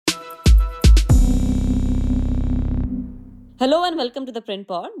Hello and welcome to the Print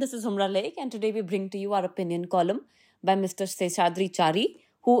Pod. This is Humra Lake, and today we bring to you our opinion column by Mr. Seshadri Chari,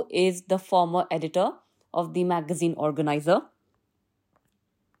 who is the former editor of the magazine Organizer.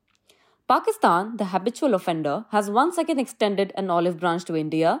 Pakistan, the habitual offender, has once again extended an olive branch to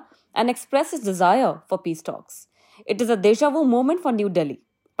India and expressed its desire for peace talks. It is a deja vu moment for New Delhi.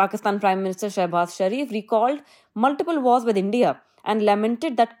 Pakistan Prime Minister Shehbaz Sharif recalled multiple wars with India and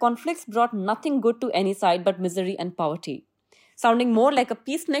lamented that conflicts brought nothing good to any side but misery and poverty. Sounding more like a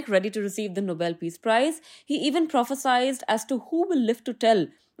peacenik ready to receive the Nobel Peace Prize, he even prophesied as to who will live to tell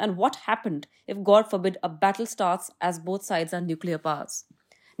and what happened if, God forbid, a battle starts as both sides are nuclear powers.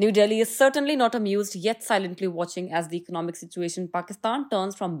 New Delhi is certainly not amused, yet silently watching as the economic situation in Pakistan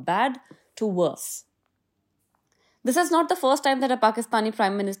turns from bad to worse. This is not the first time that a Pakistani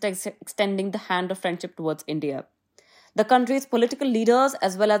Prime Minister is extending the hand of friendship towards India. The country's political leaders,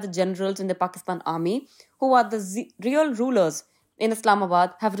 as well as the generals in the Pakistan army, who are the real rulers in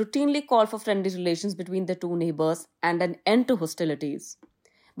Islamabad, have routinely called for friendly relations between the two neighbors and an end to hostilities.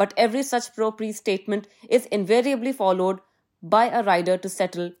 But every such pro-peace statement is invariably followed by a rider to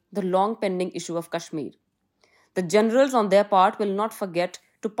settle the long-pending issue of Kashmir. The generals, on their part, will not forget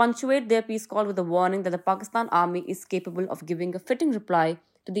to punctuate their peace call with a warning that the Pakistan army is capable of giving a fitting reply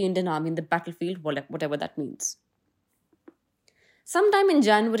to the Indian army in the battlefield, whatever that means. Sometime in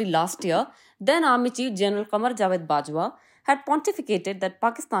January last year, then Army Chief General Qamar Javed Bajwa had pontificated that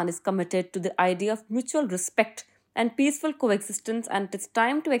Pakistan is committed to the idea of mutual respect and peaceful coexistence, and it is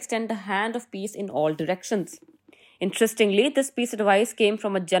time to extend the hand of peace in all directions. Interestingly, this peace advice came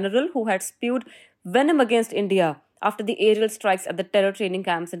from a general who had spewed venom against India after the aerial strikes at the terror training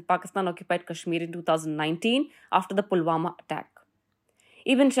camps in Pakistan-occupied Kashmir in 2019 after the Pulwama attack.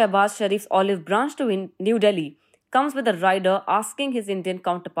 Even Shehbaz Sharif's olive branch to New Delhi comes with a rider asking his Indian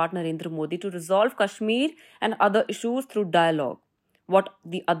counterpart Narendra Modi to resolve Kashmir and other issues through dialogue. What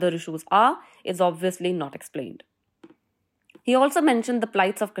the other issues are is obviously not explained. He also mentioned the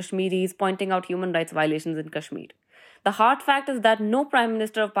plights of Kashmiris, pointing out human rights violations in Kashmir. The hard fact is that no Prime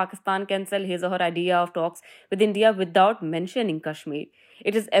Minister of Pakistan can sell his or her idea of talks with India without mentioning Kashmir.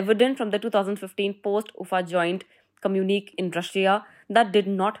 It is evident from the 2015 post-UFA joint communique in Russia that did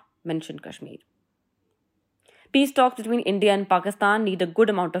not mention Kashmir. Peace talks between India and Pakistan need a good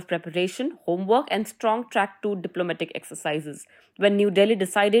amount of preparation, homework, and strong track to diplomatic exercises. When New Delhi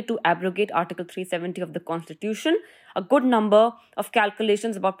decided to abrogate Article 370 of the Constitution, a good number of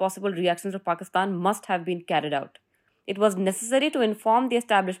calculations about possible reactions of Pakistan must have been carried out. It was necessary to inform the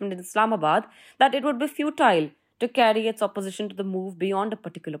establishment in Islamabad that it would be futile to carry its opposition to the move beyond a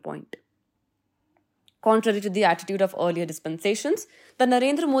particular point. Contrary to the attitude of earlier dispensations, the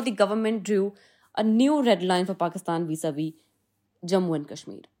Narendra Modi government drew a new red line for Pakistan vis-a-vis Jammu and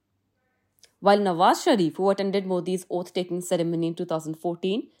Kashmir. While Nawaz Sharif, who attended Modi's oath-taking ceremony in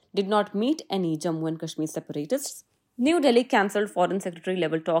 2014, did not meet any Jammu and Kashmir separatists, New Delhi cancelled foreign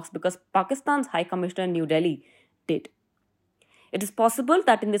secretary-level talks because Pakistan's High Commissioner in New Delhi did. It is possible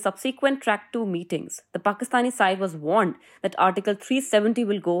that in the subsequent Track 2 meetings, the Pakistani side was warned that Article 370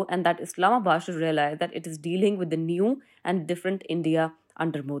 will go and that Islamabad should realize that it is dealing with the new and different India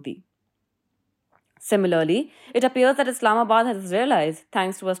under Modi. Similarly, it appears that Islamabad has realized,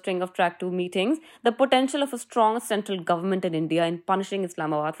 thanks to a string of Track 2 meetings, the potential of a strong central government in India in punishing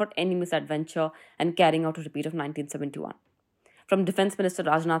Islamabad for any misadventure and carrying out a repeat of 1971. From Defence Minister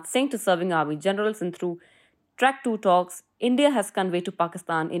Rajnath Singh to serving army generals and through Track 2 talks, India has conveyed to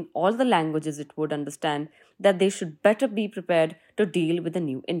Pakistan in all the languages it would understand that they should better be prepared to deal with the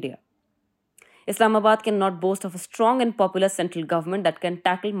new India. Islamabad cannot boast of a strong and popular central government that can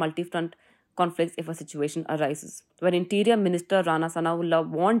tackle multi-front conflicts if a situation arises. When Interior Minister Rana Sanaullah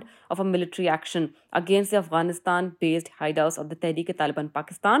warned of a military action against the Afghanistan-based hideouts of the Tehreek-e-Taliban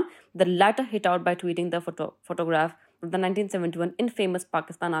Pakistan, the latter hit out by tweeting the photograph of the 1971 infamous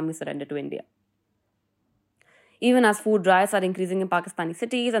Pakistan Army surrender to India. Even as food riots are increasing in Pakistani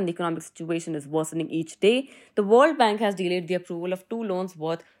cities and the economic situation is worsening each day, the World Bank has delayed the approval of 2 loans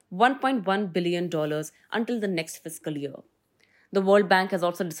worth $1.1 billion until the next fiscal year. The World Bank has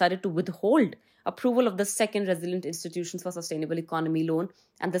also decided to withhold approval of the second Resilient Institutions for Sustainable Economy loan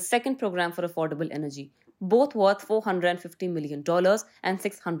and the second program for affordable energy, both worth $450 million and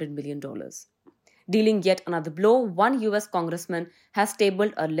 $600 million. Dealing yet another blow, one US congressman has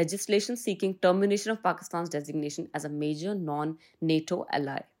tabled a legislation seeking termination of Pakistan's designation as a major non-NATO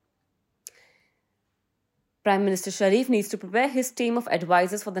ally. Prime Minister Sharif needs to prepare his team of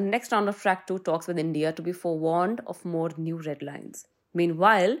advisors for the next round of Track 2 talks with India to be forewarned of more new red lines.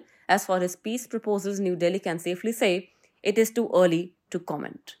 Meanwhile, as for his peace proposals, New Delhi can safely say it is too early to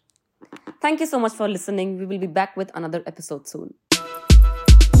comment. Thank you so much for listening. We will be back with another episode soon.